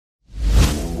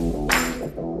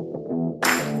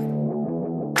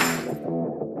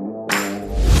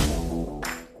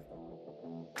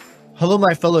Hello,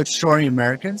 my fellow extraordinary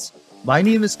Americans. My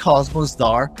name is Cosmos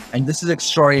Dar, and this is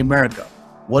Extraordinary America.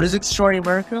 What is Extraordinary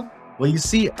America? Well, you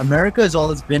see, America has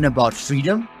always been about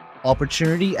freedom,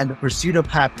 opportunity, and the pursuit of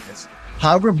happiness.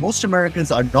 However, most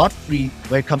Americans are not free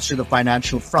when it comes to the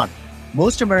financial front.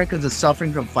 Most Americans are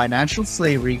suffering from financial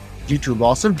slavery due to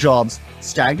loss of jobs,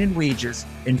 stagnant wages,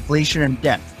 inflation, and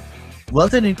debt.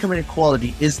 Wealth and income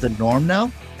inequality is the norm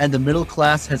now, and the middle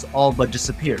class has all but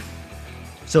disappeared.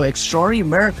 So Extraordinary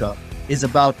America is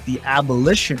about the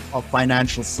abolition of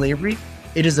financial slavery.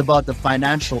 It is about the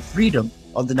financial freedom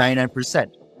of the 99%.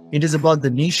 It is about the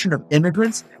nation of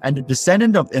immigrants and the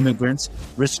descendant of immigrants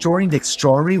restoring the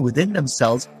extraordinary within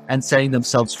themselves and setting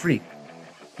themselves free.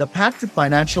 The path to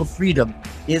financial freedom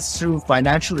is through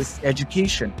financial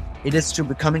education. It is through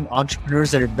becoming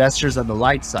entrepreneurs and investors on the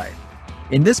light side.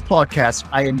 In this podcast,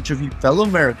 I interview fellow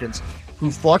Americans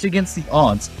who fought against the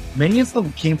odds. Many of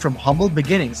them came from humble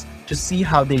beginnings to see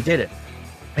how they did it.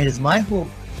 It is my hope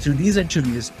through these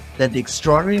interviews that the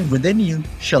extraordinary within you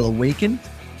shall awaken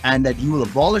and that you will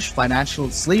abolish financial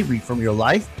slavery from your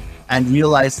life and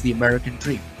realize the American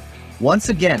dream. Once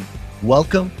again,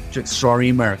 welcome to Extraordinary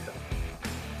America.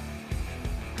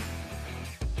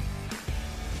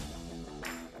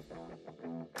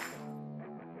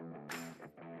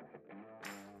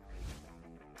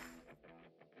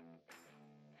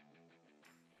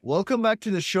 Welcome back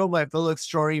to the show, my fellow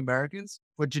extraordinary Americans.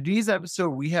 For today's episode,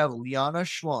 we have Leanna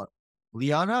Schwend.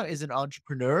 Leanna is an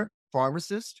entrepreneur,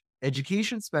 pharmacist,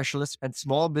 education specialist, and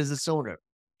small business owner.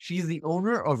 She is the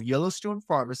owner of Yellowstone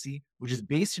Pharmacy, which is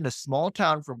based in a small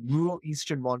town from rural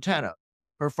eastern Montana.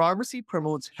 Her pharmacy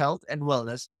promotes health and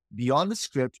wellness beyond the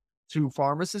script through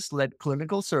pharmacist-led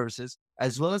clinical services,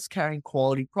 as well as carrying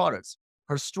quality products.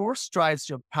 Her store strives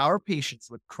to empower patients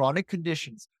with chronic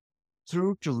conditions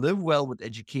through to live well with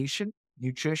education,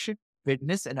 nutrition,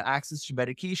 fitness, and access to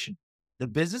medication. The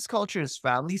business culture is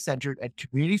family centered and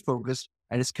community focused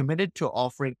and is committed to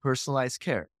offering personalized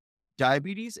care.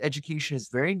 Diabetes education is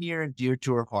very near and dear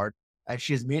to her heart, and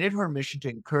she has made it her mission to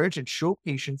encourage and show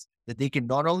patients that they can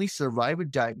not only survive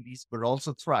with diabetes but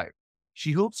also thrive.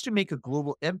 She hopes to make a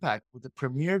global impact with a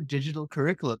premier digital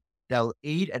curriculum that will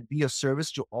aid and be of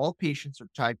service to all patients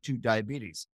with type 2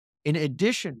 diabetes. In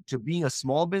addition to being a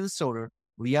small business owner,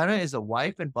 Leanna is a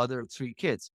wife and mother of 3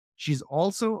 kids. She's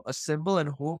also a symbol and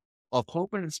hope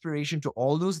and inspiration to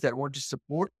all those that want to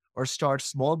support or start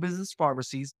small business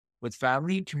pharmacies with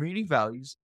family and community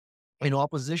values in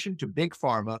opposition to big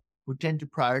pharma who tend to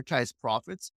prioritize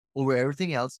profits over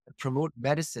everything else and promote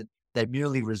medicine that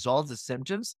merely resolves the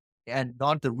symptoms and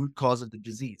not the root cause of the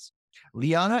disease.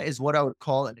 Leanna is what I would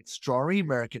call an extraordinary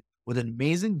American with an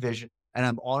amazing vision, and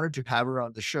I'm honored to have her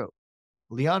on the show.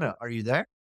 Leanna, are you there?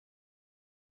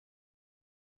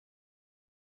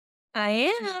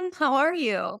 I am. How are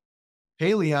you?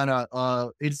 Hey, Leanna,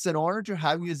 it's an honor to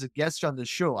have you as a guest on the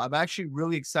show. I'm actually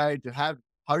really excited to have you.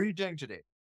 How are you doing today?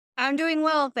 I'm doing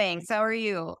well, thanks. How are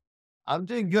you? I'm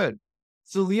doing good.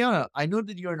 So, Leanna, I know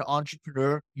that you're an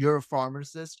entrepreneur, you're a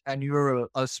pharmacist, and you're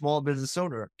a small business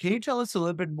owner. Can you tell us a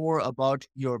little bit more about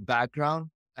your background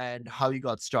and how you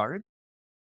got started?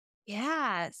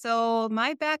 Yeah. So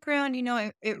my background,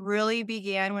 it really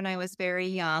began when I was very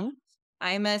young.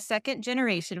 I'm a second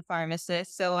generation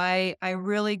pharmacist, so I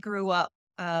really grew up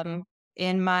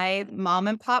in my mom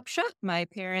and pop shop. My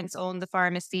parents owned the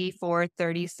pharmacy for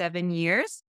 37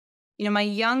 years. My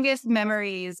youngest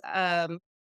memories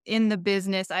in the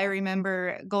business, I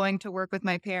remember going to work with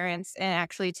my parents and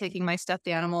actually taking my stuffed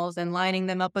animals and lining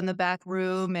them up in the back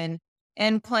room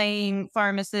and playing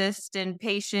pharmacist and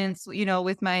patients,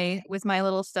 with my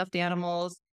little stuffed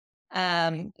animals.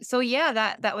 So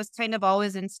yeah, that was kind of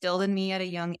always instilled in me at a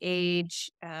young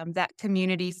age. That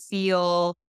community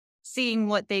feel, seeing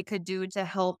what they could do to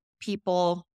help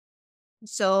people.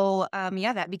 So,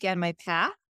 yeah, that began my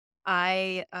path.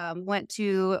 I went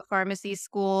to pharmacy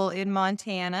school in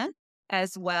Montana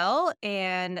as well.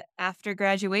 And after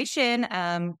graduation,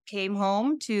 came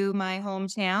home to my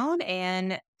hometown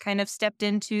and kind of stepped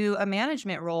into a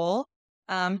management role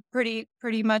pretty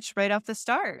much right off the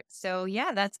start. So,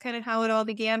 yeah, that's kind of how it all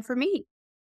began for me.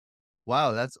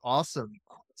 Wow, that's awesome.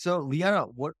 So, Liana,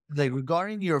 what like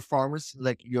regarding your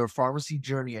pharmacy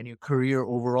journey and your career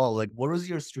overall, like what was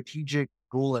your strategic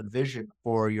goal and vision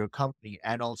for your company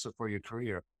and also for your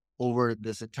career over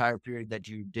this entire period that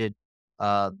you did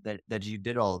that you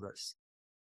did all of this?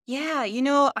 Yeah,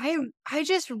 I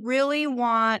just really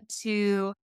want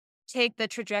to take the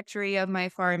trajectory of my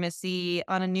pharmacy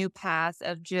on a new path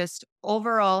of just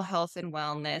overall health and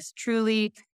wellness,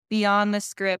 truly beyond the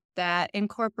script that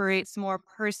incorporates more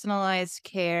personalized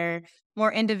care,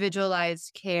 more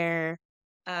individualized care.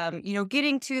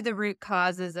 getting to the root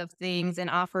causes of things and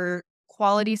offer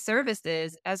quality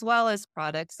services as well as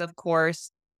products, of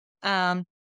course. Um,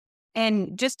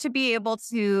 and just to be able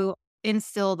to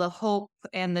instill the hope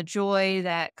and the joy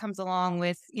that comes along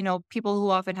with, people who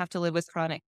often have to live with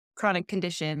chronic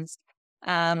conditions.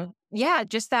 Yeah,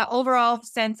 just that overall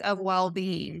sense of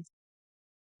well-being.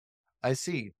 I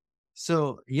see.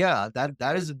 So yeah,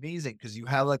 that is amazing because you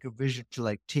have like a vision to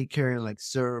like take care and like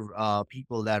serve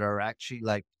people that are actually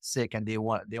like sick and they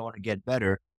want to get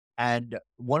better. And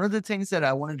one of the things that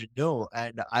I wanted to know,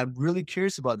 and I'm really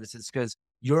curious about this, is because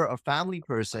you're a family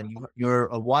person, you're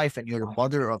a wife and you're a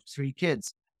mother of three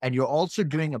kids, and you're also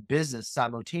doing a business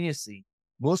simultaneously.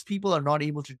 Most people are not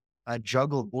able to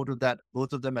juggle both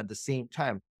of them at the same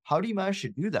time. How do you manage to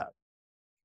do that?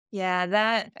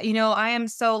 Yeah, I am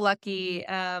so lucky.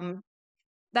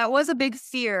 That was a big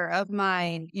fear of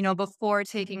mine, before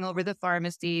taking over the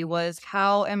pharmacy was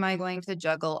how am I going to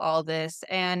juggle all this?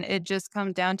 And it just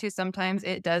comes down to sometimes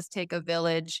it does take a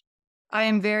village. I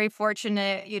am very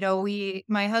fortunate,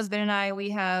 my husband and I, we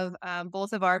have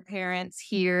both of our parents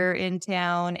here in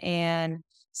town. And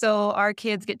so our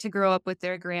kids get to grow up with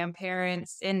their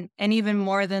grandparents. And even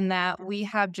more than that, we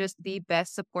have just the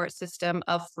best support system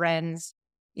of friends.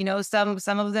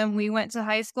 Some of them we went to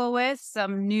high school with,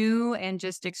 some new and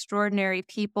just extraordinary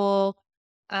people.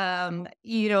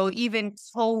 Even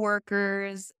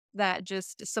coworkers that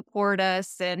just support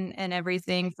us and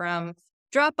everything from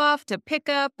drop off to pick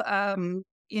up.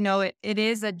 It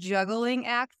is a juggling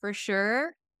act for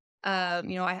sure.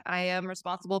 I am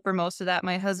responsible for most of that.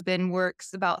 My husband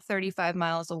works about 35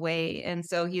 miles away, and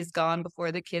so he's gone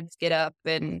before the kids get up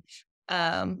and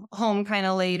home kind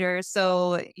of later.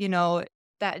 So,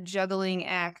 that juggling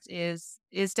act is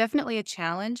definitely a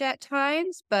challenge at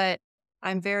times, but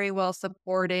I'm very well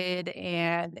supported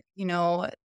and,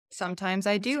 sometimes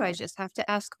I just have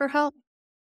to ask for help.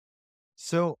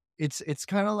 So it's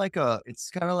kind of like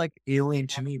alien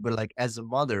to me, but like as a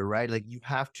mother, right? Like you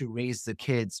have to raise the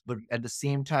kids, but at the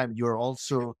same time, you're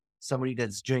also somebody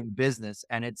that's doing business.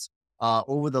 And it's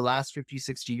over the last 50,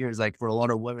 60 years, like for a lot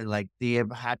of women, like they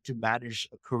have had to manage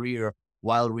a career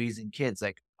while raising kids.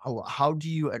 Like how do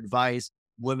you advise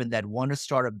women that want to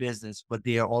start a business, but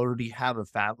they already have a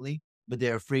family, but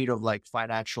they're afraid of like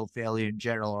financial failure in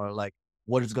general, or like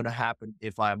what is going to happen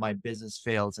if my business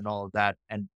fails and all of that?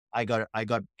 And I got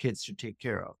kids to take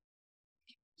care of.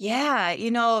 Yeah,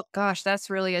 gosh, that's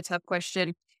really a tough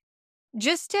question.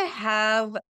 Just to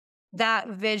have that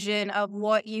vision of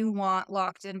what you want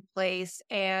locked in place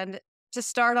and to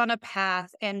start on a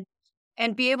path and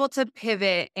be able to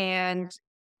pivot and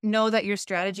know that your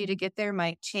strategy to get there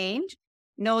might change.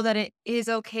 Know that it is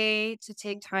okay to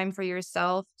take time for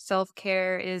yourself.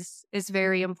 Self-care is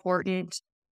very important.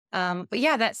 But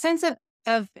yeah, that sense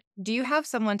of do you have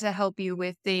someone to help you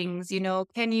with things?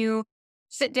 Can you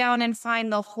sit down and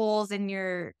find the holes in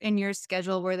your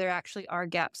schedule where there actually are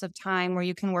gaps of time where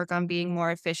you can work on being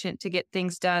more efficient to get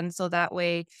things done so that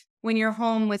way when you're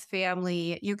home with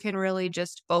family, you can really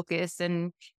just focus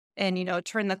and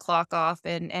turn the clock off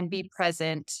and be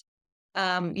present.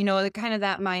 The kind of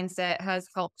that mindset has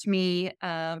helped me.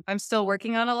 I'm still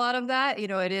working on a lot of that.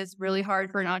 It is really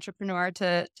hard for an entrepreneur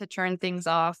to turn things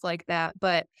off like that.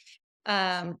 But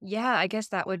yeah, I guess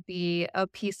that would be a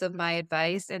piece of my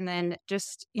advice. And then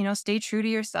just, stay true to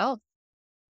yourself.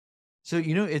 So,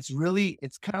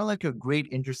 it's kind of like a great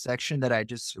intersection that I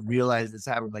just realized is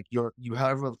happening. Like you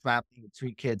have a family with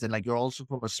three kids and like you're also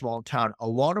from a small town. A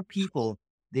lot of people,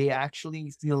 they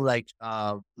actually feel like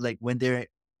when they're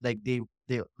like they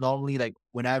normally like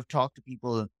when I've talked to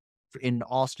people in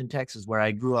Austin, Texas, where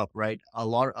I grew up, right?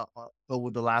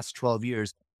 Over the last 12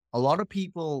 years, a lot of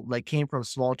people like came from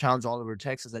small towns all over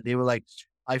Texas and they were like,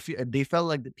 I feel they felt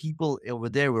like the people over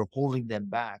there were holding them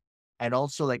back, and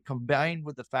also like combined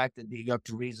with the fact that they got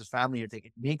to raise a family, I think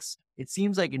it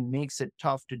seems like it makes it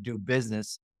tough to do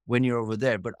business when you're over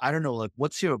there. But I don't know, like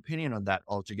what's your opinion on that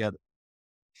altogether?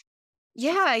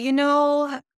 Yeah,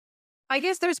 I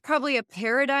guess there's probably a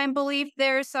paradigm belief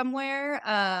there somewhere.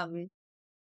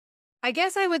 I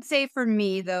guess I would say for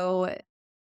me though,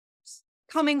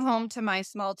 coming home to my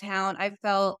small town, I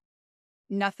felt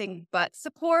nothing but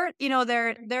support.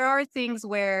 There are things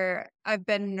where I've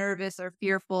been nervous or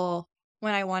fearful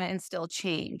when I want to instill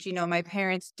change. My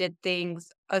parents did things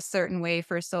a certain way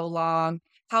for so long.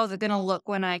 How's it going to look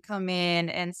when I come in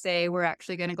and say we're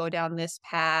actually going to go down this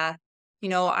path?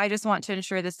 I just want to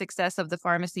ensure the success of the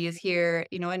pharmacy is here,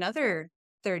 another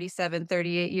 37,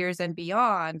 38 years and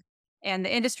beyond. And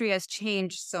the industry has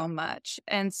changed so much.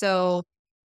 And so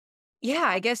yeah,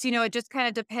 I guess, it just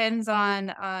kinda depends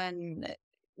on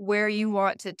where you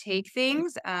want to take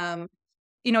things.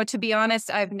 To be honest,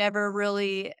 I've never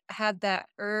really had that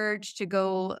urge to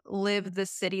go live the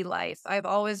city life. I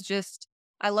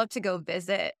love to go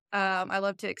visit. I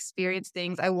love to experience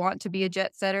things. I want to be a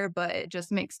jet setter, but it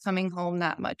just makes coming home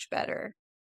that much better.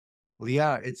 Well,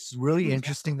 yeah, it's really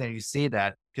interesting that you say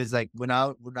that because like when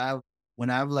I've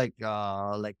like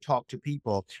talked to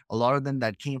people, a lot of them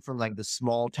that came from like the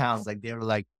small towns, like they were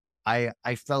like,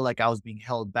 I felt like I was being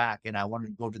held back and I wanted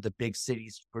to go to the big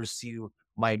cities to pursue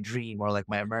my dream or like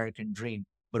my American dream.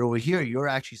 But over here, you're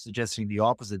actually suggesting the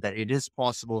opposite, that it is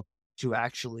possible to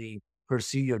actually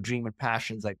pursue your dream and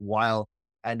passions like while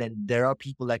and then there are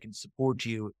people that can support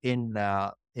you in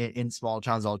small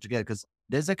towns altogether. Because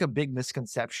there's like a big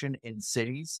misconception in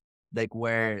cities, like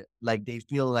where like they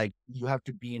feel like you have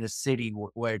to be in a city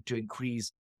where to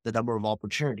increase the number of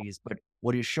opportunities. But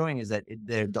what you're showing is that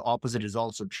the opposite is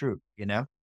also true, you know?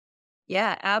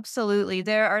 Yeah, absolutely.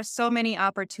 There are so many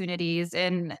opportunities.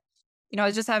 And, I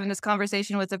was just having this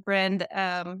conversation with a friend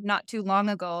not too long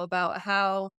ago about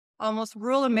how almost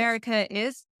rural America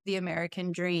is the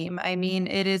American dream. I mean,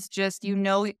 it is just, your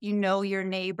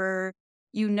neighbor,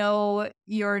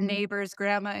 your neighbor's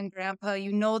grandma and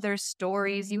grandpa, their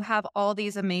stories, you have all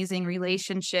these amazing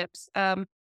relationships.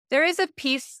 There is a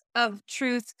piece of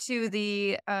truth to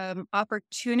the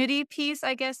opportunity piece,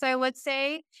 I guess I would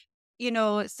say.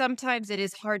 Sometimes it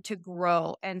is hard to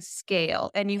grow and scale,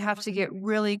 and you have to get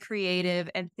really creative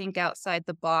and think outside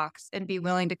the box and be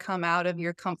willing to come out of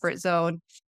your comfort zone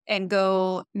and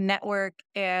go network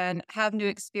and have new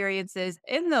experiences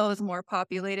in those more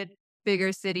populated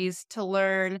bigger cities to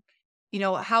learn,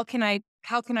 how can I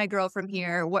grow from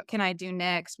here? What can I do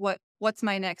next? What's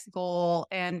my next goal?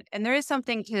 And there is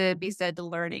something to be said to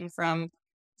learning from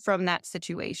that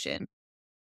situation.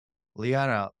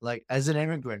 Leanna, like as an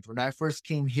immigrant, when I first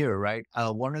came here, right,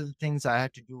 one of the things I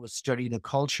had to do was study the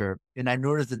culture. And I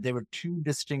noticed that there were two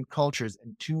distinct cultures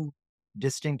and two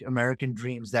distinct American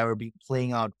dreams that were being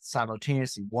playing out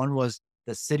simultaneously. One was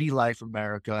the city life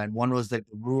America, and one was like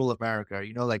the rural America.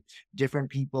 Like different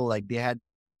people, like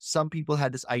some people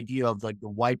had this idea of like the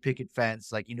white picket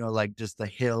fence, like, like just the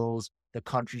hills, the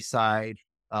countryside.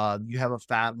 You have a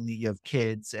family, you have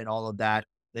kids, and all of that.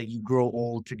 That you grow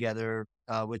old together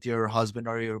with your husband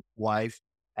or your wife,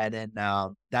 and then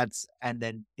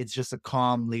it's just a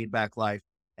calm, laid back life.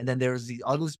 And then there's the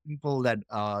other people that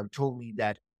told me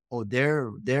that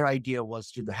their idea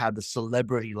was to have the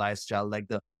celebrity lifestyle, like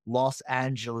the Los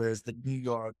Angeles, the New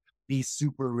York, be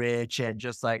super rich and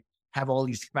just like have all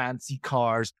these fancy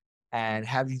cars and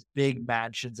have these big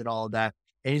mansions and all of that.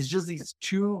 And it's just these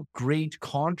two great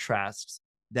contrasts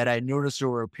that I noticed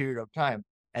over a period of time.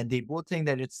 And they both think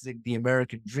that it's the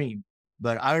American dream.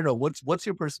 But I don't know, what's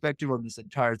your perspective on this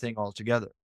entire thing altogether?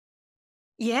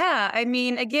 Yeah, I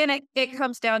mean, again, it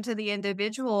comes down to the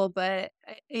individual, but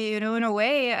in a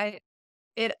way,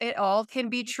 it all can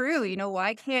be true.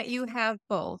 Why can't you have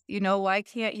both? Why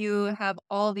can't you have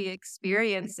all the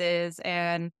experiences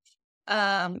and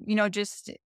just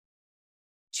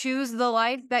choose the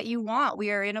life that you want?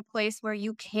 We are in a place where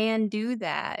you can do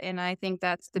that, and I think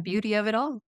that's the beauty of it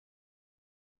all.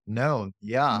 No,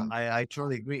 yeah, Mm. I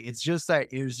totally agree. It's just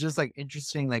that it was just like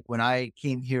interesting, like when I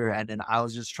came here and then I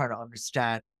was just trying to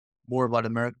understand more about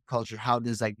American culture, how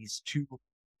there's like these two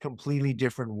completely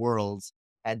different worlds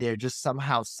and they're just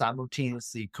somehow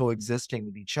simultaneously coexisting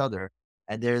with each other.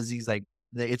 And there's these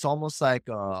it's almost like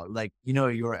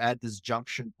you're at this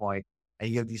junction point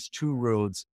and you have these two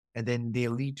roads and then they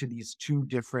lead to these two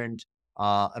different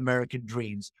American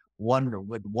dreams. One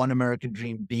with one American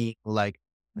dream being like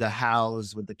the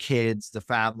house with the kids, the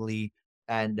family,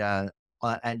 and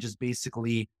just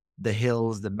basically the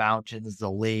hills, the mountains,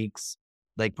 the lakes,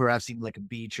 like perhaps even like a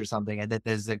beach or something. And then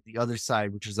there's like the other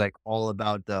side, which is like all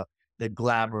about the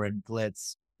glamour and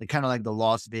glitz, like kind of like the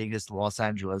Las Vegas, Los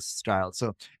Angeles style.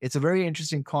 So it's a very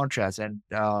interesting contrast, and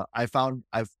I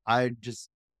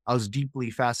was deeply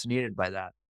fascinated by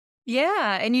that.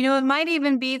 Yeah, and it might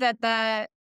even be that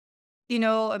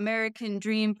American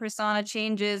dream persona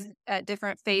changes at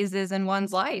different phases in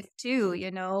one's life too,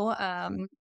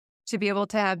 to be able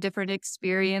to have different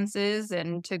experiences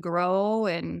and to grow.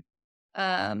 And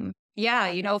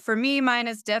yeah, for me, mine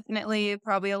is definitely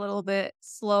probably a little bit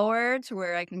slower to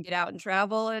where I can get out and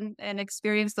travel and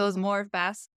experience those more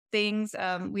fast things.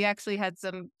 We actually had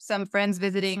some friends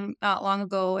visiting not long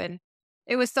ago, and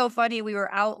it was so funny. We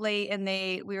were out late and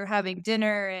we were having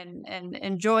dinner and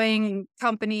enjoying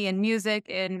company and music.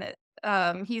 And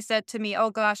he said to me, "Oh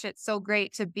gosh, it's so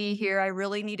great to be here. I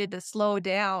really needed to slow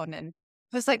down." And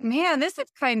I was like, "Man, this is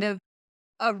kind of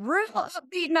a real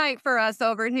upbeat night for us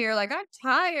over here. Like, I'm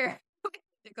tired."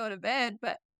 to go to bed.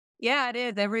 But yeah, it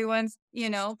is. Everyone's,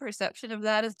 perception of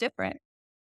that is different.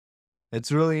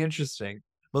 It's really interesting.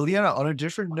 But Leanna, on a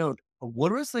different note,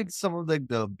 what was like some of like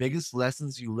the biggest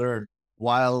lessons you learned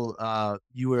while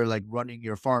you were like running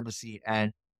your pharmacy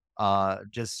and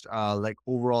just like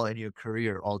overall in your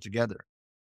career altogether?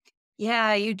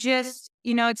 Yeah, you just,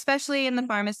 especially in the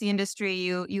pharmacy industry,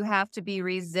 you have to be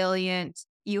resilient.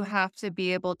 You have to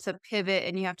be able to pivot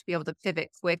and you have to be able to pivot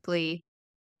quickly.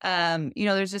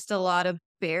 There's just a lot of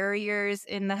barriers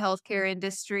in the healthcare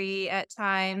industry at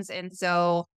times. And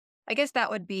so I guess that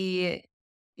would be,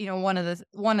 one of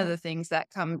the things that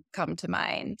come to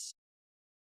mind.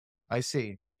 I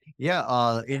see.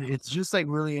 Yeah, it's just like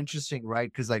really interesting,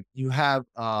 right? Because like you have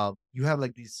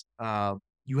like these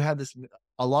you have this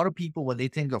a lot of people when they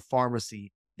think of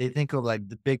pharmacy, they think of like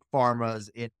the big pharmas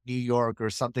in New York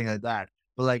or something like that.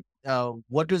 But like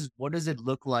what does it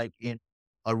look like in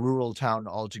a rural town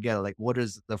altogether? Like what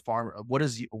is the farm what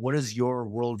is your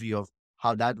worldview of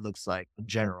how that looks like in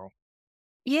general?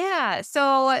 Yeah,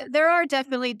 so there are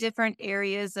definitely different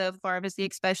areas of pharmacy,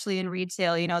 especially in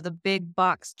retail, the big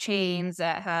box chains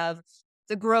that have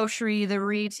the grocery, the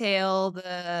retail,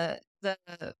 the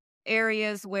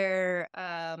areas where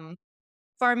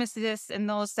pharmacists in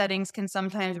those settings can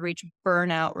sometimes reach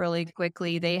burnout really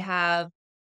quickly. They have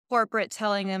corporate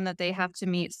telling them that they have to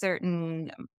meet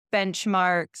certain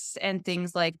benchmarks and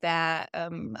things like that,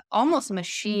 almost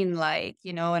machine like,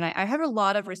 and I have a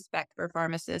lot of respect for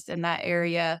pharmacists in that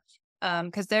area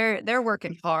because they're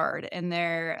working hard and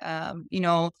they're,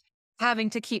 having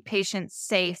to keep patients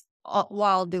safe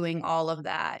while doing all of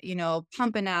that,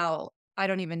 pumping out. I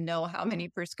don't even know how many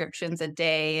prescriptions a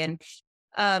day. And,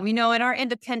 in our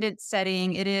independent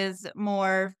setting, it is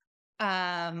more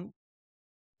um,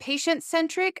 patient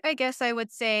centric, I guess I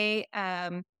would say.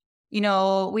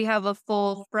 We have a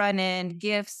full front end,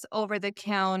 gifts over the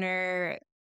counter,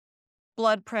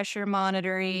 blood pressure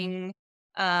monitoring,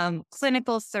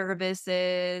 clinical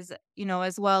services,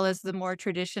 as well as the more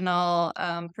traditional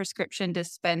prescription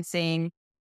dispensing.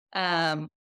 Um,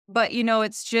 but,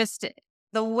 it's just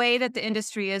the way that the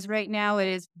industry is right now, it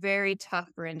is very tough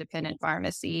for independent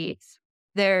pharmacy.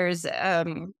 There's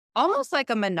almost like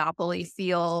a monopoly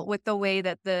feel with the way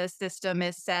that the system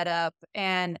is set up.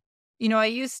 And, I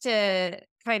used to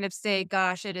kind of say,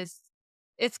 gosh,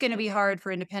 it's going to be hard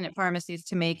for independent pharmacies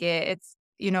to make it. It's,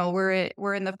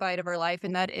 we're in the fight of our life,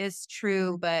 and that is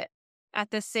true. But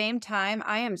at the same time,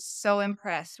 I am so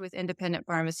impressed with independent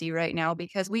pharmacy right now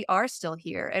because we are still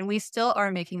here and we still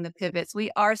are making the pivots. We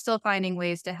are still finding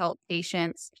ways to help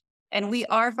patients and we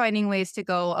are finding ways to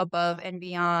go above and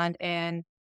beyond and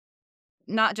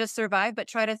not just survive, but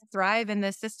try to thrive in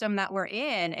the system that we're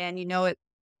in. And,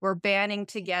 we're banding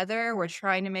together, we're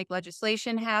trying to make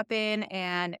legislation happen.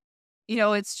 And,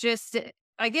 it's just,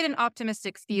 I get an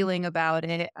optimistic feeling about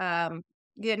it. I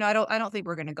don't think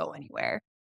we're going to go anywhere.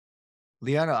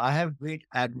 Liana, I have great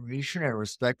admiration and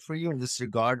respect for you in this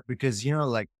regard because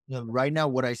like right now,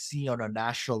 what I see on a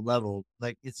national level,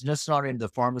 like it's just not in the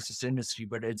pharmacist industry,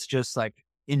 but it's just like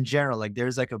in general, like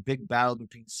there's like a big battle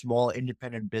between small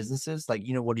independent businesses, like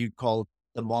what you call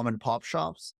the mom and pop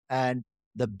shops, and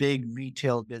the big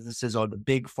retail businesses or the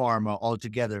big pharma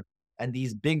altogether. And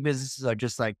these big businesses are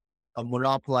just like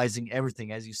monopolizing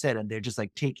everything, as you said, and they're just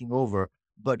like taking over.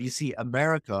 But you see,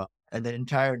 America and the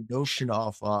entire notion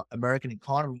of American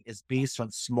economy is based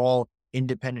on small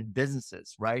independent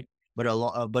businesses, right? But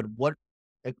but what,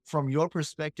 from your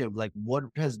perspective, like what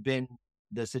has been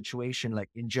the situation like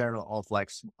in general of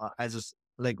like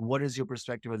like what is your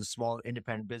perspective as a small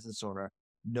independent business owner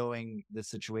knowing the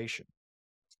situation?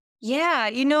 Yeah,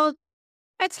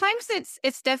 at times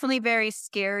it's definitely very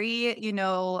scary, things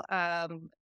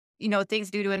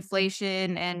due to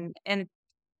inflation and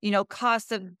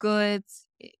cost of goods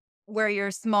where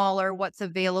you're smaller, what's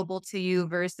available to you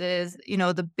versus,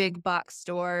 the big box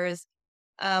stores.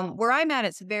 Where I'm at,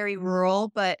 it's very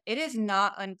rural, but it is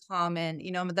not uncommon.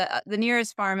 The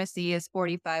nearest pharmacy is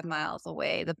 45 miles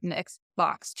away, the next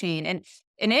box chain. And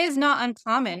it is not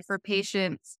uncommon for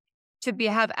patients to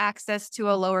have access to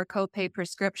a lower copay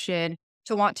prescription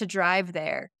to want to drive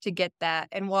there to get that.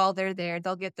 And while they're there,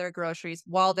 they'll get their groceries.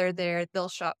 While they're there, they'll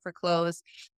shop for clothes.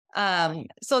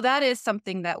 So that is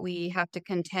something that we have to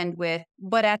contend with.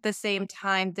 But at the same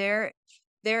time, there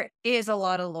is a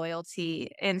lot of loyalty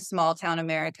in small town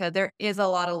America. There is a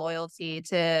lot of loyalty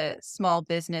to small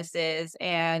businesses.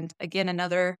 And again,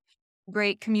 another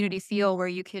great community feel where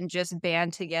you can just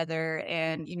band together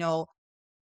and,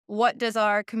 what does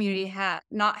our community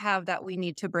not have that we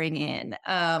need to bring in?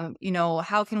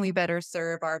 How can we better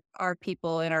serve our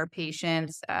people and our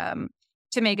patients?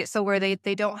 to make it so where they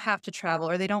don't have to travel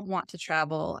or they don't want to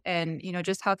travel, and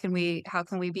just how can we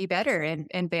be better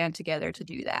and band together to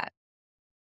do that.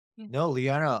 Mm. No,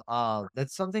 Liana,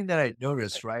 that's something that I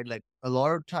noticed, right? Like a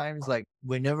lot of times, like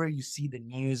whenever you see the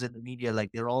news and the media,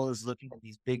 like they're always looking at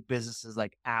these big businesses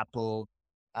like Apple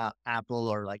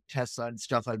or like Tesla and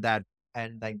stuff like that.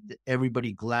 And like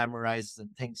everybody glamorizes and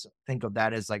think of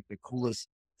that as like the coolest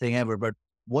thing ever. But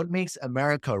what makes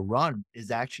America run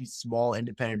is actually small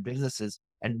independent businesses,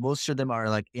 and most of them are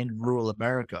like in rural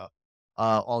America,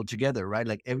 altogether, right?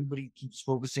 Like everybody keeps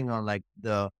focusing on like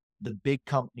the big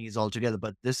companies altogether,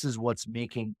 but this is what's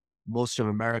making most of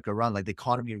America run. Like the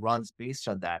economy runs based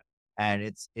on that. And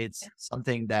it's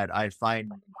something that I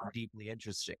find deeply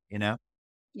interesting, you know?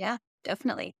 Yeah,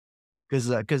 definitely.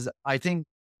 Because I think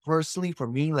personally for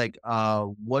me, like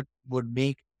what would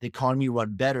make the economy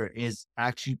run better is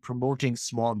actually promoting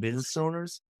small business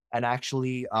owners and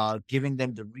actually giving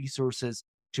them the resources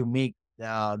to make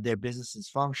their businesses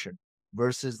function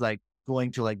versus like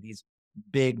going to like these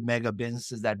big mega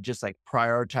businesses that just like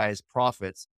prioritize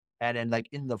profits. And then like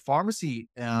in the pharmacy,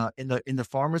 in the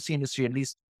pharmacy industry, at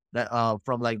least that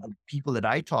from like the people that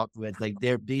I talk with, like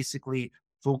they're basically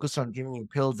focused on giving you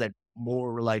pills that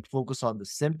more like focus on the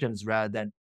symptoms rather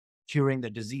than curing the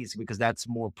disease because that's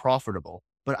more profitable.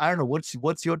 But I don't know,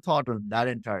 what's your thought on that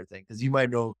entire thing? Because you might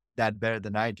know that better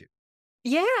than I do.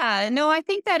 Yeah, no, I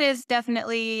think that is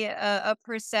definitely a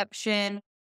perception.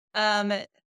 Um,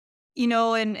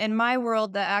 in my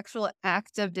world, the actual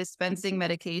act of dispensing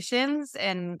medications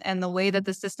and the way that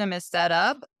the system is set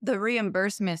up, the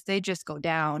reimbursements, they just go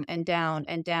down and down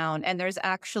and down. And there's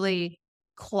actually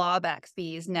clawback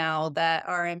fees now that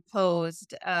are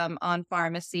imposed on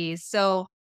pharmacies. So,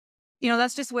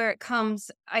 that's just where it comes.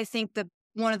 I think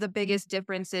one of the biggest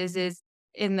differences is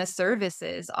in the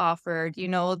services offered,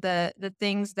 the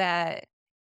things that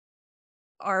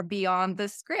are beyond the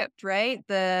script, right?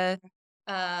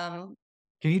 Um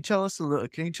Can you tell us a little?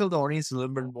 Can you tell the audience a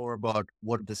little bit more about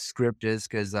what the script is?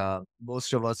 Because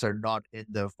most of us are not in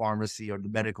the pharmacy or the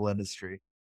medical industry.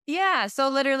 yeah, so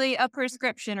literally a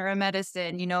prescription or a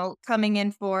medicine, coming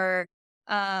in for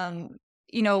um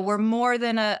we're more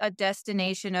than a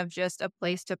destination of just a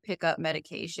place to pick up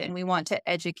medication. We want to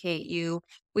educate you.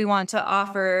 We want to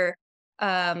offer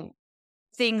um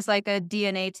things like a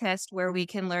DNA test where we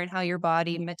can learn how your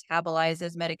body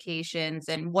metabolizes medications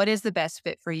and what is the best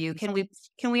fit for you. Can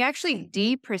we actually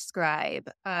de-prescribe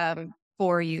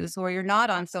for you so you're not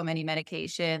on so many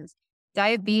medications?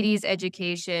 Diabetes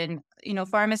education,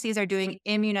 pharmacies are doing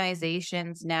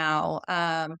immunizations now.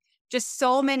 Just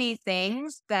so many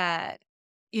things that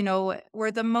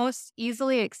we're the most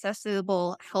easily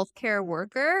accessible healthcare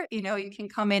worker. You can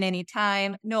come in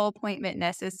anytime, no appointment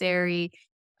necessary,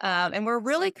 and we're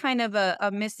really kind of a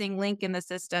missing link in the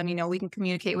system. We can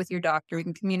communicate with your doctor, we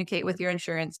can communicate with your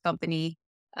insurance company.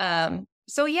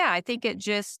 So yeah, I think it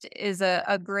just is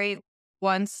a great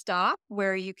one stop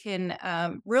where you can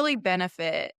really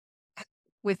benefit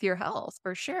with your health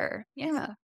for sure.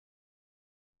 Yeah.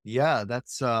 Yeah,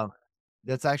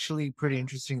 that's actually pretty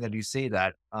interesting that you say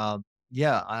that.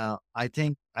 Yeah, I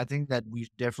think that we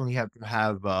definitely have to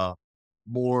have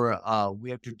more. We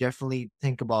have to definitely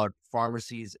think about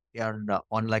pharmacies on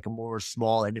like a more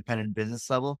small independent business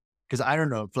level. Because I don't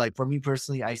know, if, like for me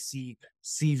personally, I see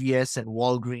CVS and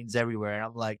Walgreens everywhere, and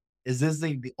I'm like, is this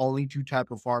like the only two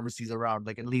type of pharmacies around?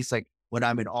 Like at least like when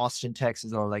I'm in Austin,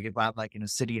 Texas, or like if I'm like in a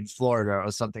city in Florida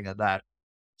or something like that.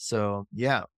 So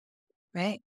yeah.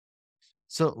 Right.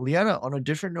 So, Leanna, on a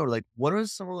different note, like, what are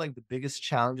some of like the biggest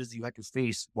challenges you had to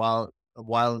face while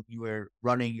you were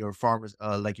running your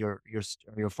like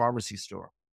your pharmacy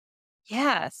store?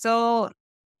 Yeah. So,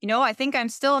 I think I'm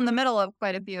still in the middle of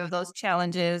quite a few of those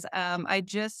challenges. I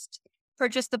just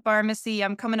purchased the pharmacy.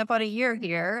 I'm coming up on a year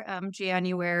here.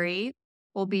 January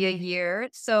will be a year.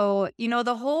 So,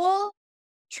 the whole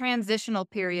transitional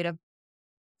period of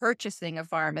purchasing a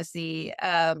pharmacy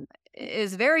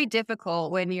is very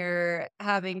difficult when you're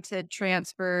having to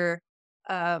transfer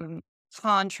um,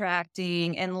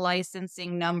 contracting and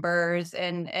licensing numbers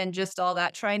and just all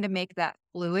that, trying to make that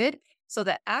fluid. So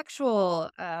the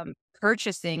actual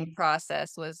purchasing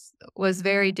process was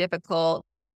very difficult.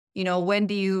 When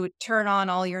do you turn on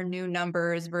all your new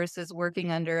numbers versus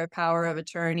working under a power of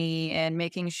attorney and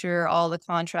making sure all the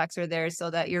contracts are there so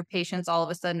that your patients all of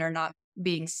a sudden are not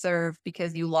being served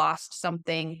because you lost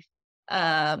something.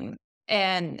 Um,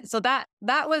 and so that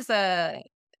was a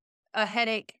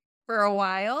headache for a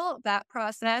while, that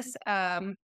process.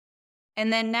 And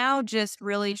then now just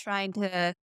really trying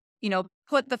to,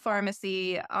 put the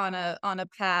pharmacy on a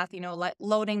path, like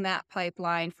loading that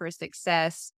pipeline for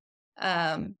success.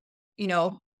 Um, you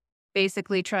know,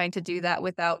 basically trying to do that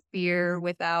without fear,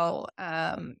 without,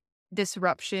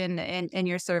 disruption in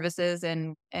your services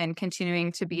and continuing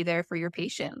to be there for your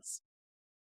patients.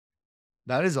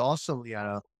 That is awesome,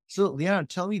 Leanna. So, Leanna,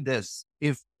 tell me this: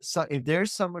 if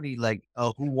there's somebody like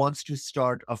who wants to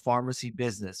start a pharmacy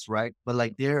business, right? But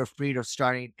like they're afraid of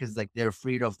starting because like they're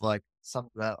afraid of like some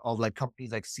of like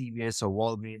companies like CVS or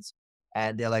Walgreens,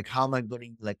 and they're like, how am I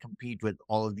going to like compete with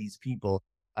all of these people?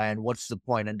 And what's the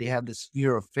point? And they have this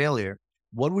fear of failure.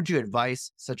 What would you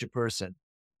advise such a person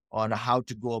on how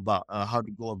to go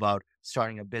about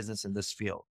starting a business in this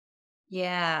field?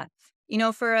 Yeah.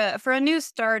 For a new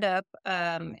startup,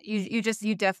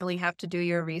 you definitely have to do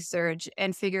your research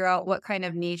and figure out what kind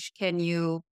of niche can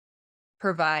you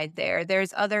provide there.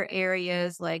 There's other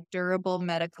areas like durable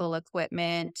medical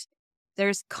equipment.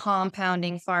 There's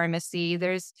compounding pharmacy.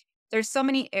 There's so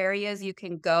many areas you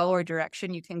can go or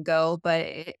direction you can go, but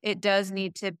it does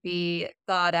need to be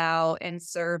thought out and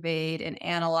surveyed and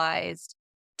analyzed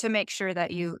to make sure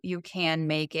that you can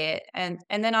make it. And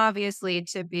then obviously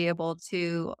to be able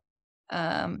to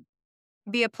um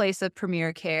be a place of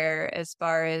premier care as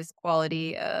far as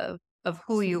quality of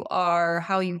who you are,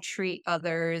 how you treat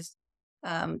others,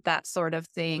 that sort of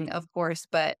thing, of course.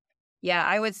 But yeah,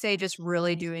 I would say just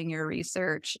really doing your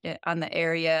research on the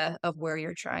area of where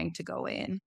you're trying to go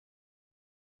in.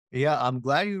 Yeah, I'm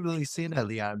glad you really say that,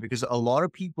 Leanna, because a lot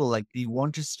of people like they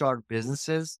want to start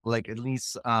businesses, like at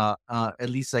least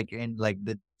like in like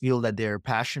the field that they're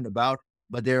passionate about,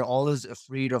 but they're always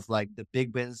afraid of like the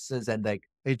big businesses and like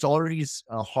it's already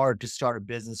hard to start a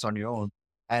business on your own.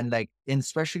 And like, and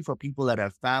especially for people that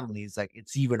have families, like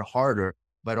it's even harder.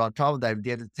 But on top of that,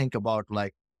 they have to think about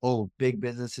like, oh, big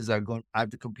businesses are going, I have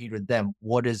to compete with them.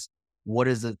 What is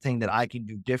the thing that I can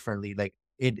do differently? Like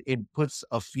it puts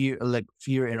a fear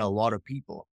in a lot of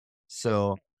people.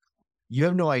 So you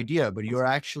have no idea, but you're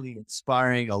actually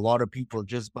inspiring a lot of people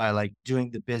just by like doing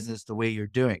the business the way you're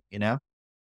doing, you know?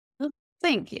 Mm,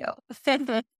 thank you.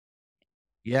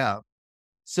 Yeah.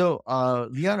 So,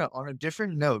 Liana, on a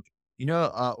different note,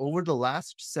 over the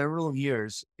last several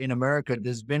years in America,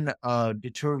 there's been a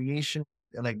deterioration,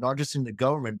 like not just in the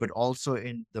government, but also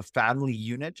in the family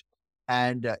unit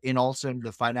and in also in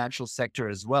the financial sector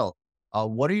as well.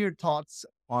 What are your thoughts?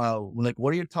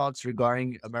 What are your thoughts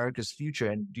regarding America's future?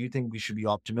 And do you think we should be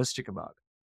optimistic about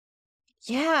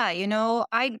it? Yeah,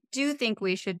 I do think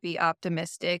we should be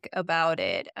optimistic about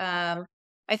it. I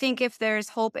think if there's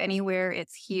hope anywhere,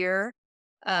 it's here.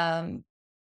 Um,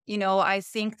 I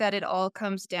think that it all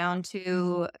comes down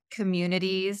to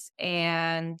communities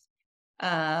and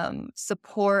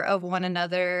support of one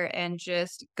another and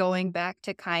just going back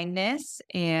to kindness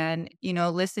and,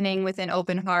 listening with an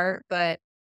open heart. But,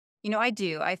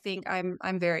 I think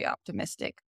I'm very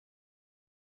optimistic.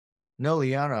 No,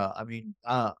 Liana. I mean,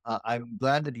 I'm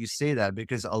glad that you say that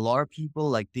because a lot of people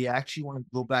like they actually want to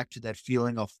go back to that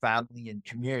feeling of family and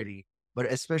community. But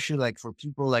especially like for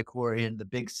people like who are in the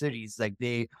big cities, like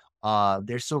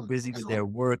they're so busy with their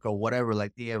work or whatever,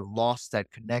 like they have lost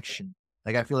that connection.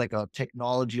 Like I feel like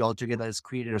technology altogether has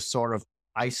created a sort of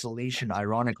isolation.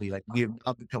 Ironically, like we have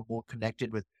not become more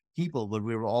connected with people, but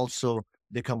we've also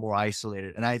become more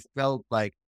isolated. And I felt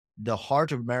like the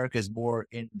heart of America is more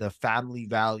in the family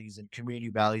values and community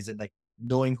values and like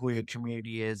knowing who your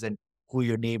community is and who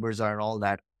your neighbors are and all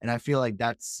that. And I feel like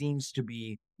that seems to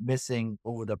be missing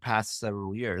over the past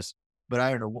several years. But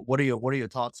I don't know. What are your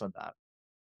thoughts on that?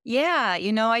 Yeah,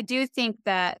 I do think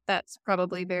that that's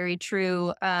probably very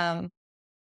true.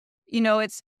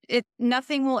 It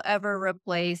nothing will ever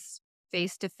replace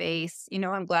face to face.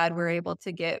 I'm glad we're able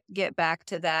to get back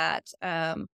to that.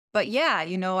 But yeah,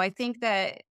 I think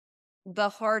that the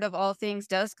heart of all things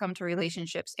does come to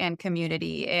relationships and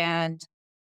community. And,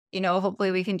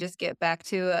 hopefully we can just get back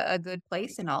to a good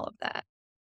place in all of that.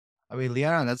 I mean,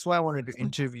 Leanna, that's why I wanted to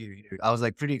interview you. I was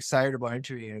like pretty excited about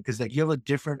interviewing you because like you have a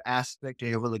different aspect, and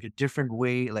you have like a different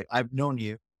way. Like I've known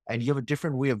you, and you have a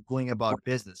different way of going about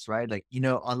business, right? Like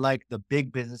unlike the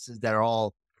big businesses that are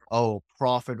all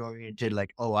profit oriented,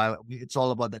 like it's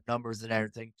all about the numbers and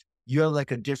everything. You have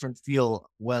like a different feel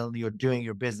when you're doing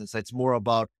your business. It's more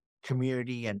about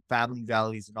community and family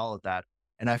values and all of that.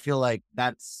 And I feel like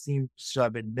that seems to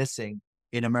have been missing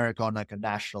in America on like a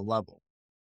national level.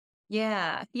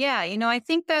 Yeah. Yeah. I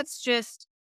think that's just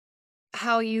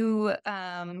how you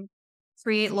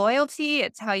create loyalty.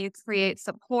 It's how you create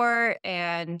support.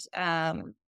 And,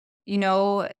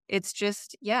 it's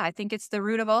just, yeah, I think it's the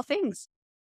root of all things.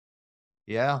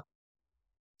 Yeah.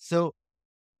 So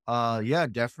yeah,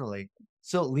 definitely.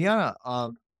 So, Liana,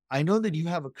 I know that you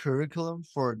have a curriculum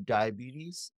for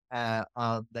diabetes,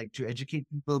 like to educate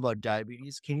people about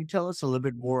diabetes. Can you tell us a little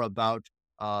bit more about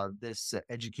this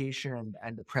education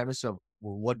and the premise of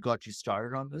what got you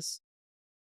started on this?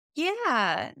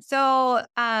 Yeah. So,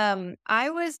 I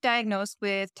was diagnosed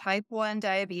with type 1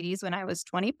 diabetes when I was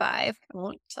 25. I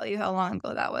won't tell you how long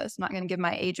ago that was. I'm not going to give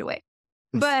my age away.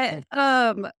 But,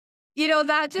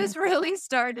 that just really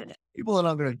started. People are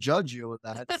not going to judge you with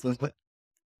that. So,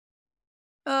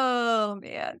 Oh,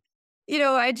 man.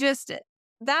 I just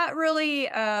that really,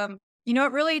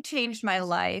 it really changed my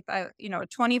life.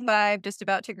 25, just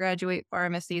about to graduate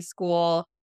pharmacy school,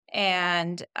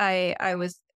 and I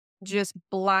was just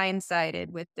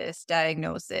blindsided with this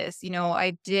diagnosis.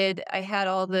 I had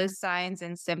all the signs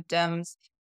and symptoms,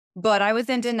 but I was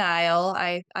in denial.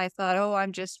 I thought, "Oh,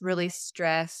 I'm just really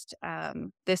stressed.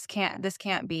 This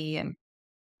can't be." And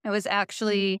I was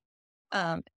actually,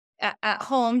 um, at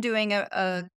home doing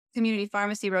a community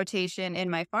pharmacy rotation in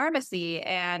my pharmacy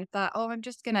and thought, "Oh, I'm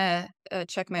just gonna,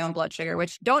 check my own blood sugar,"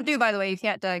 which don't do, by the way. You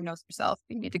can't diagnose yourself.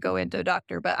 You need to go into a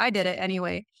doctor, but I did it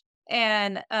anyway.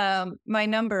 And, my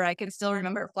number, I can still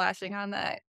remember it flashing on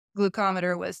that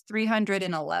glucometer was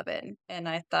 311, and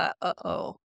I thought,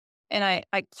 "Uh-oh." And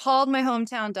I called my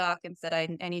hometown doc and said,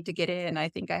 "I need to get in. I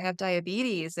think I have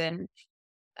diabetes." And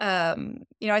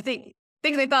I think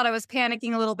they thought I was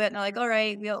panicking a little bit, and they're like, "All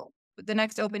right, the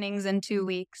next opening's in 2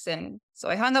 weeks." And so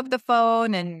I hung up the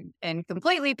phone and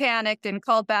completely panicked and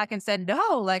called back and said,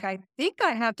 "No, like, I think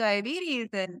I have diabetes."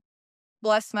 And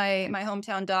bless my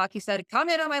hometown doc, he said, "Come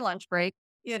in on my lunch break."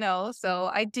 So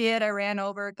I did. I ran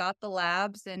over, got the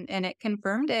labs, and it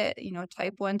confirmed it,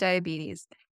 type 1 diabetes.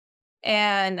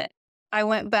 And I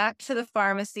went back to the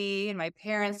pharmacy, and my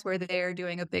parents were there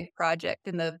doing a big project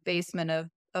in the basement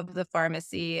of the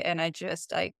pharmacy, and I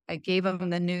gave them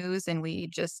the news, and we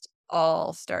just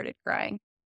all started crying.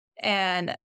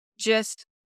 And just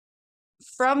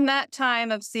from that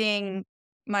time of seeing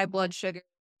my blood sugar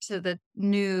to the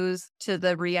news to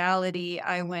the reality,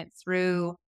 I went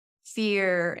through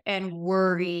fear and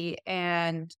worry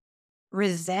and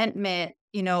resentment.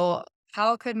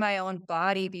 How could my own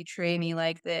body betray me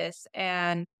like this?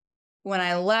 And when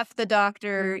I left the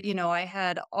doctor, I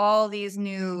had all these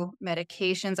new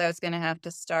medications I was going to have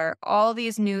to start, all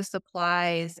these new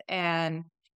supplies, and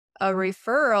a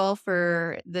referral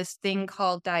for this thing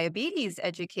called diabetes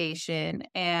education.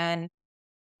 And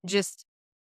just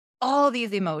all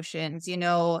these emotions,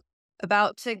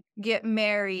 about to get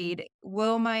married.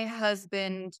 Will my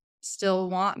husband still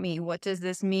want me? What does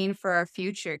this mean for our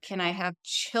future? Can I have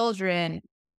children?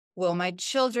 Will my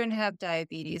children have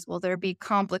diabetes? Will there be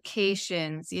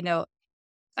complications? I don't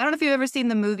know if you've ever seen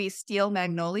the movie Steel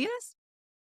Magnolias.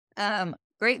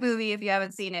 Great movie if you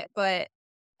haven't seen it, but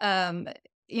um,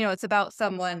 it's about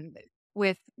someone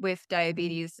with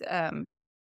diabetes and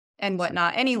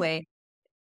whatnot. Anyway,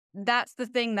 that's the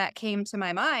thing that came to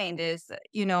my mind is,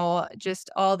 just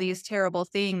all these terrible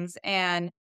things.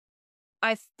 And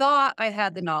I thought I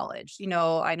had the knowledge.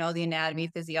 I know the anatomy,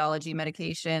 physiology,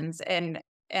 medications, and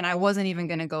I wasn't even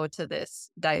going to go to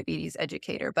this diabetes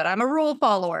educator, but I'm a rule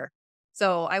follower.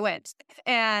 So I went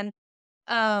and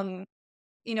um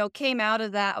came out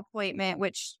of that appointment,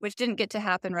 which didn't get to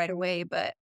happen right away,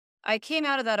 but I came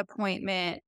out of that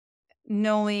appointment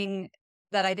knowing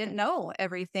that I didn't know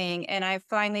everything, and I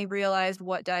finally realized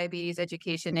what diabetes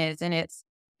education is, and it's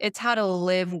how to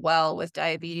live well with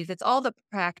diabetes. It's all the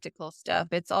practical stuff.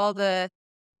 It's all the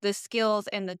skills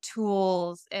and the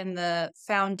tools and the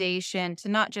foundation to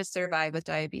not just survive with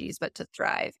diabetes, but to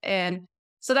thrive. And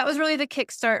so that was really the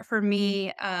kickstart for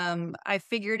me. I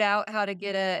figured out how to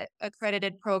get a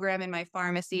accredited program in my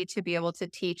pharmacy to be able to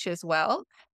teach as well.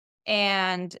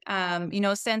 And,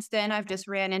 since then, I've just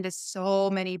ran into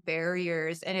so many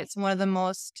barriers, and it's one of the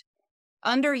most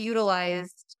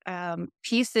underutilized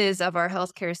pieces of our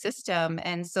healthcare system.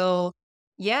 And so,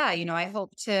 yeah, I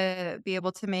hope to be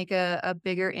able to make a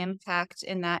bigger impact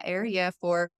in that area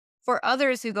for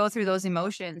others who go through those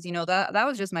emotions. That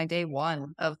was just my day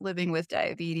one of living with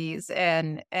diabetes,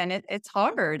 and it's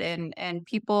hard, and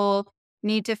people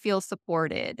need to feel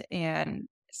supported. And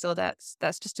so that's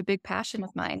just a big passion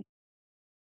of mine.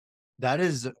 that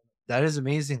is that is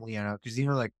amazing, Leanna. Because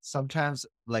like sometimes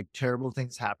like terrible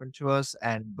things happen to us,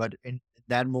 and but in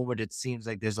that moment it seems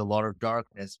like there's a lot of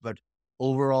darkness. But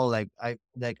overall,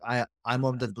 I'm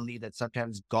of the belief that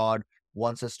sometimes God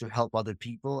wants us to help other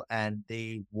people, and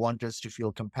they want us to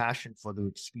feel compassion for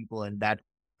those people in that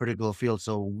particular field.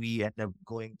 So we end up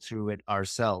going through it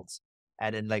ourselves.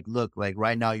 And then look, like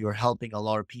right now you're helping a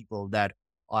lot of people that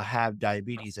have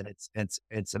diabetes, and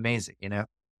it's amazing,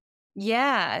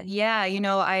 Yeah, yeah,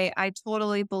 I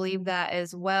totally believe that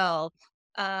as well.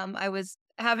 I was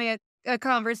having a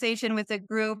conversation with a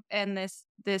group, and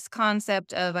this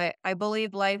concept of I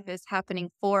believe life is happening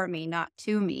for me, not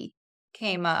to me,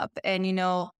 came up. And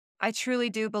I truly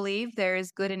do believe there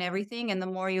is good in everything, and the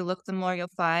more you look, the more you'll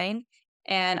find.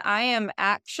 And I am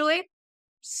actually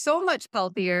so much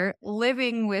healthier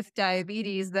living with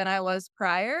diabetes than I was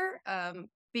prior,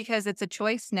 because it's a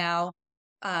choice now.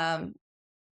 Um,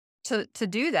 to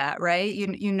do that, right?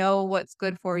 You know what's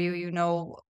good for you, you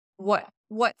know what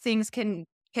things can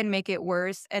make it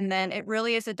worse, and then it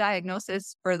really is a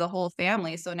diagnosis for the whole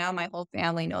family. So now my whole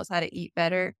family knows how to eat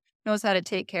better, knows how to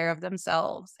take care of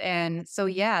themselves. And so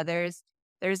yeah, there's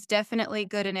definitely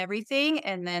good in everything,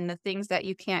 and then the things that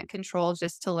you can't control,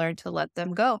 just to learn to let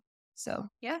them go. So,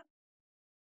 yeah.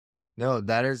 No,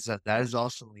 that is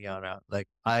awesome, Liana. Like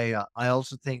I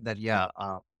also think that yeah,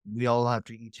 we all have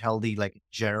to eat healthy, like in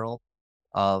general.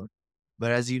 Um,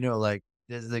 but as you know, like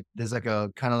there's like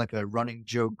a kind of like a running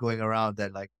joke going around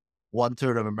that like one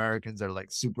third of Americans are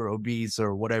like super obese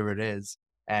or whatever it is,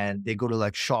 and they go to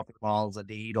like shopping malls and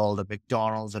they eat all the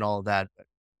McDonald's and all that. But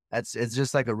it's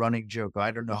just like a running joke. I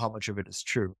don't know how much of it is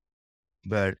true,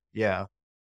 but yeah.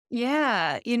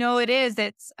 Yeah, it is.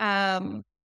 It's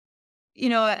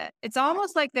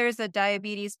almost like there's a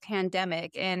diabetes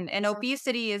pandemic, and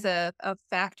obesity is a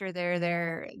factor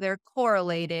there. They're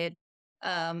correlated.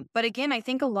 But again, I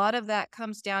think a lot of that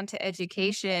comes down to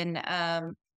education.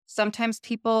 Sometimes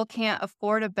people can't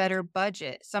afford a better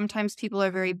budget. Sometimes people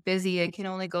are very busy and can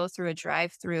only go through a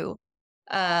drive-through.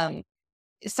 Um,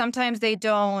 Sometimes they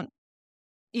don't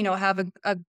have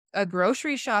a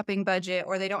grocery shopping budget,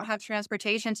 or they don't have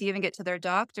transportation to even get to their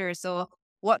doctor. So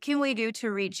what can we do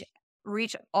to reach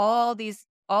all these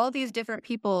different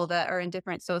people that are in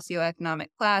different socioeconomic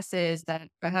classes, that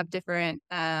have different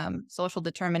social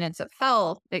determinants of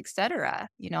health, etc.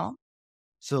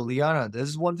 So Liana, this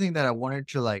is one thing that I wanted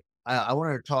to like I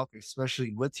wanted to talk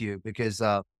especially with you because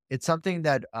it's something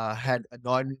that had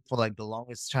annoyed me for like the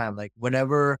longest time. Like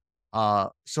whenever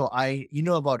so I you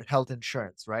know about health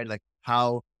insurance, right? Like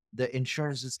how the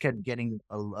insurance just kept getting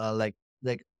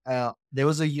there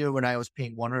was a year when I was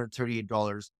paying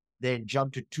 $138, then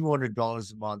jumped to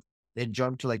 $200 a month, then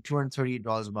jumped to like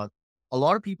 $238 a month. A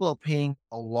lot of people are paying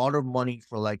a lot of money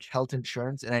for like health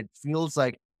insurance, and it feels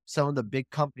like some of the big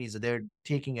companies that they're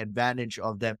taking advantage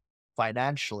of them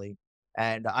financially.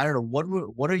 And I don't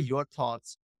know what are your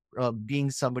thoughts, being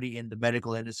somebody in the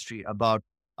medical industry about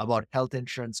health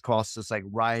insurance costs just like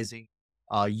rising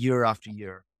year after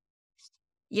year.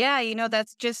 Yeah,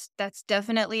 that's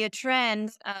definitely a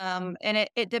trend. And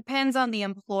it depends on the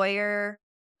employer.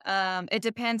 It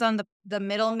depends on the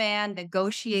middleman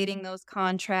negotiating those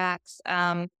contracts.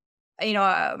 My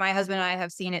husband and I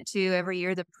have seen it too. Every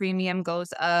year the premium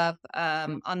goes up.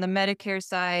 On the Medicare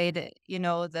side,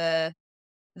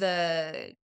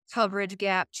 the coverage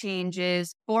gap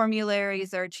changes,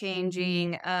 formularies are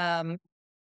changing.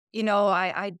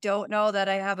 I don't know that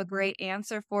I have a great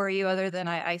answer for you, other than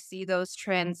I see those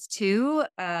trends too.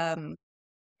 And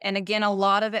again, a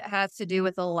lot of it has to do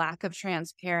with a lack of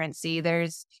transparency. There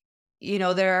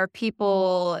are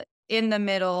people in the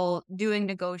middle doing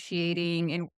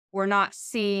negotiating, and we're not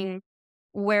seeing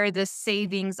where the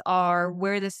savings are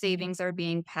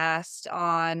being passed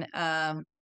on.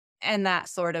 And that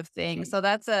sort of thing. So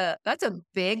that's a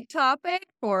big topic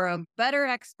for a better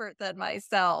expert than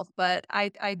myself, but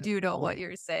I do know what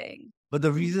you're saying. But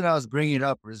the reason I was bringing it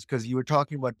up is because you were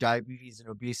talking about diabetes and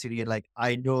obesity, and like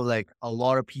I know, like a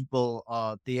lot of people,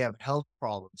 they have health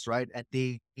problems, right? And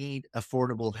they need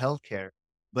affordable healthcare.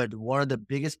 But one of the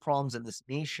biggest problems in this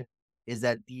nation is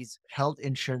that these health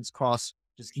insurance costs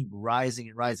just keep rising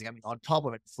and rising. I mean, on top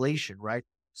of inflation, right?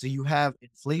 So you have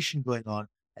inflation going on,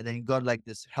 and then you got like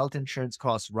this health insurance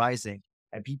costs rising,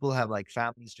 and people have like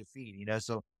families to feed, you know?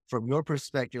 So from your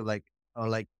perspective, like, or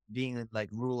like being in like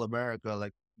rural America,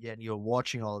 like yeah, and you're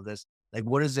watching all of this, like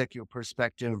what is like your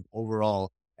perspective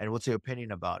overall and what's your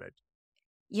opinion about it?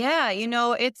 Yeah,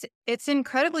 it's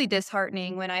incredibly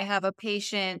disheartening when I have a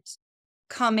patient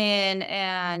come in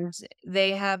and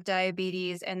they have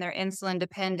diabetes and they're insulin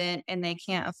dependent and they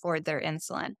can't afford their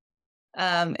insulin.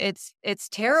 It's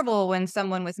terrible when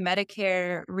someone with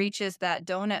Medicare reaches that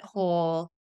donut hole,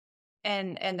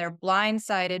 and they're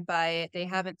blindsided by it. They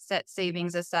haven't set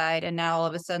savings aside, and now all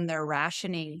of a sudden they're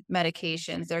rationing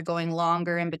medications. They're going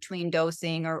longer in between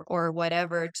dosing, or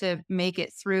whatever, to make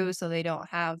it through, so they don't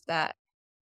have that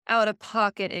out of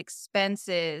pocket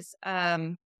expenses.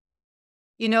 There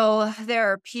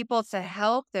are people to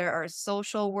help. There are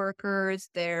social workers,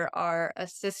 there are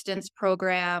assistance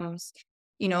programs.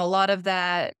 A lot of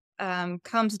that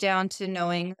comes down to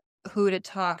knowing who to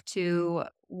talk to,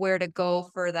 where to go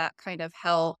for that kind of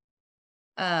help.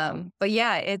 But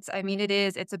yeah, I mean,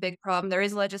 it's a big problem. There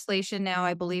is legislation now.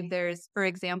 I believe there's, for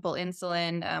example,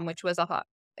 insulin, which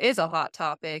is a hot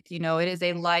topic. You know, it is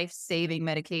a life-saving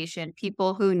medication.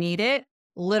 People who need it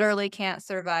literally can't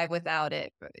survive without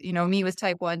it. You know, me with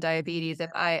type 1 diabetes, if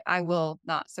I will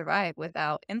not survive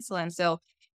without insulin. So,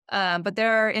 but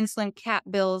there are insulin cap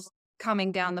bills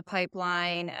coming down the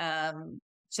pipeline,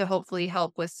 to hopefully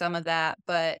help with some of that.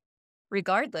 But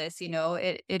regardless, you know,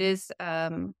 it is,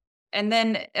 and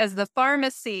then as the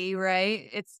pharmacy, right,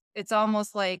 it's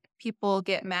almost like people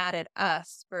get mad at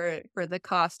us for the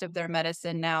cost of their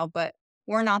medicine now, but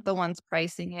we're not the ones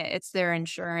pricing it. It's their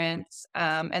insurance,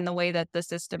 and the way that the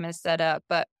system is set up.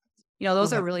 But, you know, those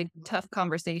People are have really tough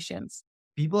conversations.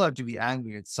 people have to be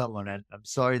angry at someone, and I'm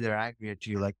sorry they're angry at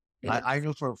you. Like I Yes.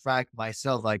 know for a fact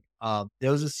myself, like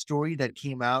there was a story that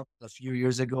came out a few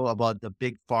years ago about the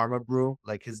big pharma brew.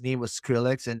 Like his name was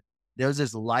Skrillex, and there was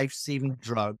this life-saving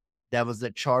drug that was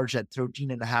at charge at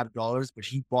 $13.50, but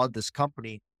he bought this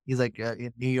company. He's like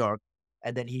in New York,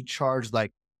 and then he charged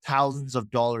like thousands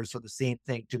of dollars for the same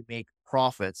thing to make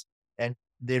profits. And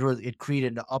it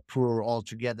created an uproar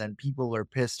altogether, and people were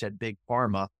pissed at big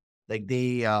pharma. Like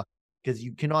they because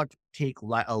you cannot take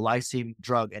a life-saving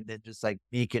drug and then just like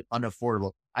make it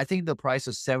unaffordable. I think the price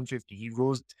was 750.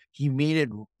 He made it,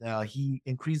 he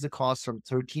increased the cost from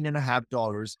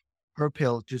 $13.50 per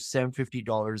pill to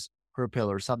 $750 per pill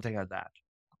or something like that.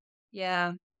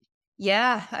 Yeah.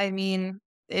 Yeah. I mean,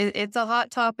 it's a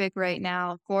hot topic right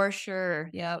now for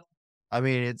sure. Yep. I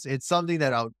mean, it's something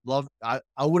that I would love. I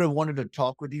would have wanted to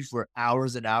talk with you for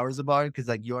hours and hours about it because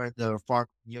like you're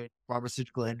in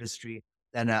pharmaceutical industry,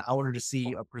 and I wanted to see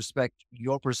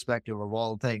your perspective of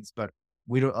all things. But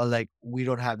we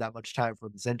don't have that much time for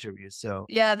this interview. So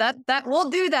Yeah, that we'll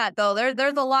do that though.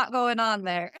 There's a lot going on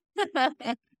there.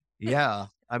 yeah,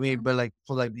 I mean, but like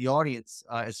for like the audience,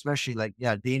 especially like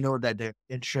yeah, they know that their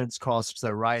insurance costs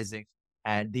are rising,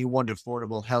 and they want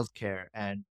affordable healthcare.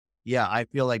 And yeah, I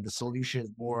feel like the solution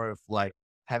is more of like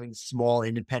having small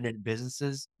independent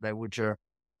businesses that which are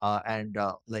and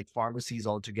like pharmacies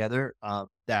altogether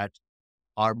that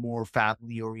are more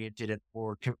family oriented and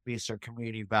more based on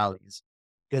community values.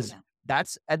 Because Yeah.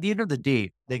 that's at the end of the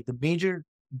day, like the major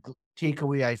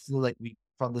takeaway I feel like we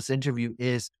from this interview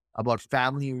is about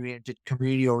family oriented,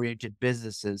 community oriented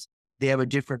businesses. They have a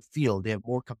different feel. They have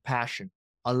more compassion,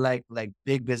 unlike like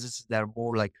big businesses that are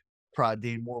more like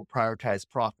they more prioritize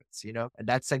profits. And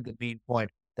that's like the main point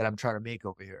that I'm trying to make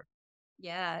over here.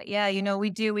 Yeah, yeah, you know,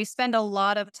 we do. We spend a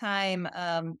lot of time,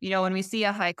 you know, when we see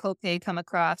a high copay come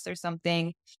across or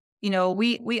something, you know,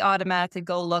 we automatically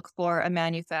go look for a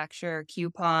manufacturer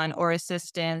coupon or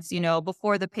assistance, you know,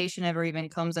 before the patient ever even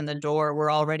comes in the door.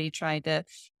 We're already trying to,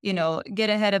 you know, get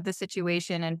ahead of the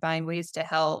situation and find ways to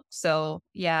help. So,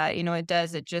 yeah, you know,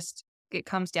 it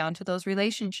comes down to those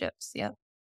relationships. Yeah.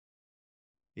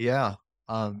 Yeah.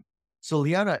 Um, so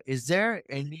Liana, is there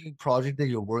any project that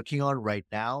you're working on right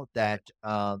now that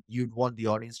you'd want the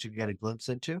audience to get a glimpse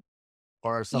into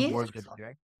or some Yeah. work that you're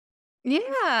doing?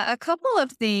 Yeah, a couple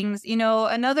of things. You know,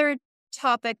 another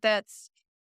topic that's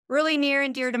really near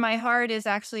and dear to my heart is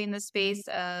actually in the space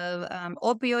of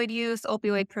opioid use,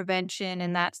 opioid prevention,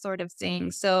 and that sort of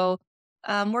thing. So,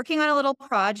 working on a little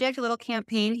project, a little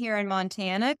campaign here in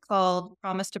Montana called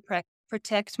Promise to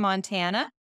Protect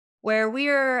Montana, where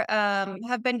we're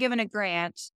have been given a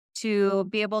grant to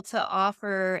be able to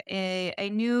offer a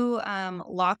new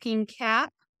locking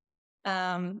cap,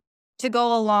 um, to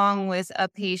go along with a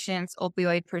patient's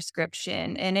opioid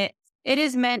prescription, and it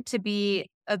is meant to be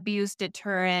abuse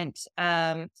deterrent,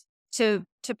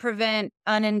 to prevent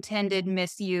unintended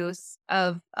misuse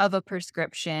of a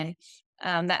prescription,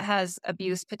 that has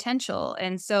abuse potential.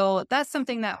 And so that's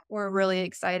something that we're really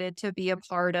excited to be a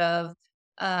part of,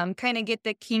 kind of get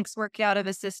the kinks worked out of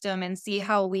a system and see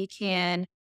how we can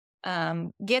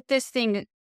get this thing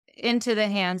into the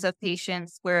hands of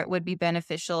patients where it would be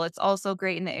beneficial. It's also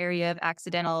great in the area of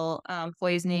accidental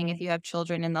poisoning if you have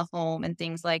children in the home and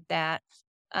things like that,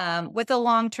 with a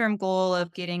long term goal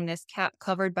of getting this cap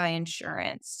covered by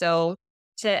insurance. So,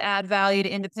 to add value to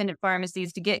independent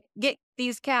pharmacies to get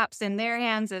these caps in their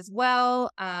hands as well,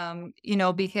 you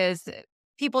know, because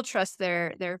people trust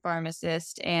their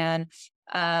pharmacist, and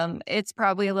it's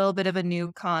probably a little bit of a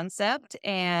new concept,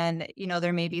 and you know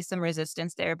there may be some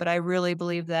resistance there, but I really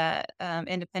believe that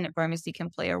independent pharmacy can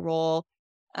play a role,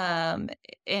 um,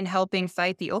 in helping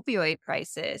fight the opioid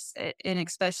crisis, and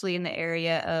especially in the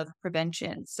area of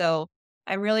prevention. So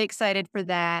I'm really excited for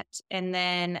that, and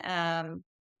then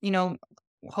you know,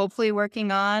 hopefully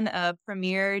working on a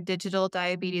premier digital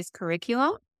diabetes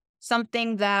curriculum.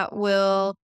 something that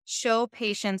will show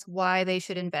patients why they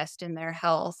should invest in their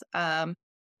health, and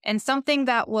something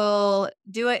that will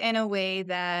do it in a way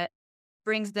that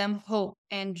brings them hope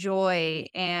and joy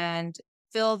and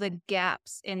fill the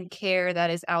gaps in care that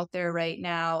is out there right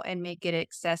now and make it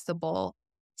accessible.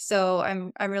 So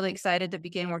I'm really excited to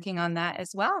begin working on that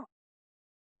as well.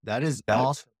 That is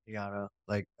awesome, Liana.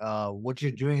 Like, what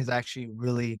you're doing is actually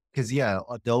really because yeah,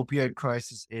 the opioid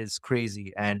crisis is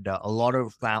crazy, and a lot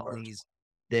of families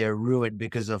they're ruined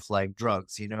because of like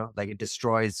drugs. You know, like it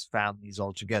destroys families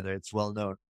altogether. It's well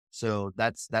known. So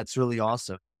that's really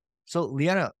awesome. So,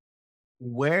 Liana,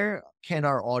 where can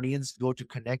our audience go to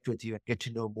connect with you and get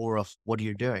to know more of what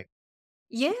you're doing?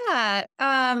 Yeah.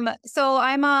 So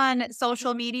I'm on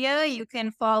social media. You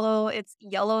can follow it's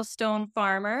Yellowstone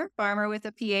Farmer, farmer with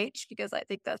a PH, because I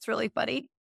think that's really funny.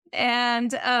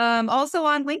 And also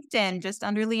on LinkedIn, just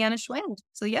under Leanna Schwend.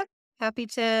 So yeah, happy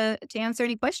to answer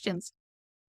any questions.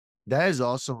 That is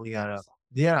awesome, Liana.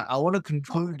 Yeah, I want to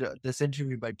conclude this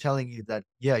interview by telling you that,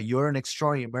 yeah, you're an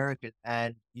extraordinary American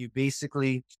and you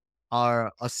basically are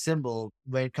a symbol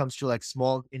when it comes to like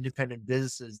small independent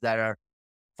businesses that are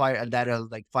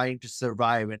like fighting to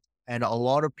survive. And a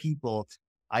lot of people,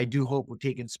 I do hope will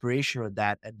take inspiration from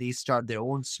that and they start their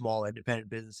own small independent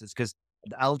businesses because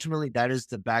ultimately that is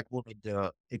the backbone of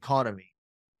the economy.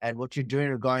 And what you're doing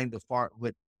regarding the farm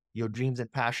with your dreams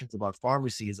and passions about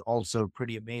pharmacy is also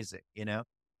pretty amazing, you know,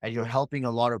 and you're helping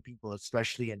a lot of people,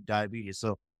 especially in diabetes.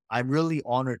 So I'm really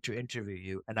honored to interview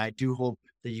you. And I do hope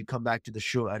that you come back to the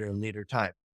show at a later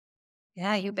time.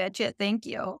 Yeah, you betcha. Thank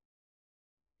you.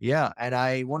 Yeah, and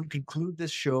I want to conclude this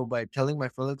show by telling my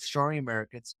fellow extraordinary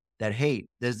Americans that, hey,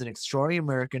 there's an extraordinary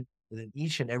American within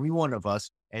each and every one of us,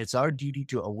 and it's our duty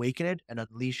to awaken it and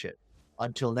unleash it.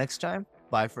 Until next time,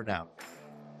 bye for now.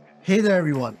 Hey there,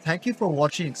 everyone. Thank you for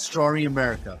watching Extraordinary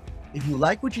America. If you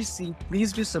like what you see,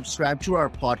 please do subscribe to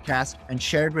our podcast and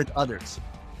share it with others.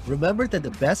 Remember that the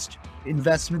best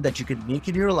investment that you can make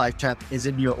in your lifetime is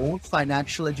in your own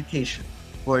financial education,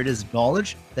 for it is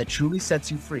knowledge that truly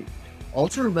sets you free.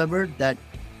 Also, remember that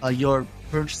your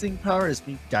purchasing power is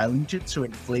being diluted through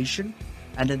inflation,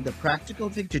 and then the practical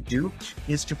thing to do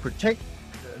is to protect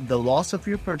the loss of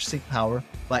your purchasing power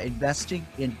by investing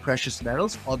in precious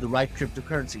metals or the right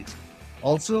cryptocurrencies.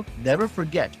 Also, never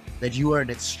forget that you are an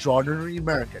extraordinary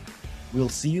American. We'll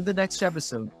see you in the next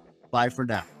episode. Bye for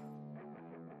now.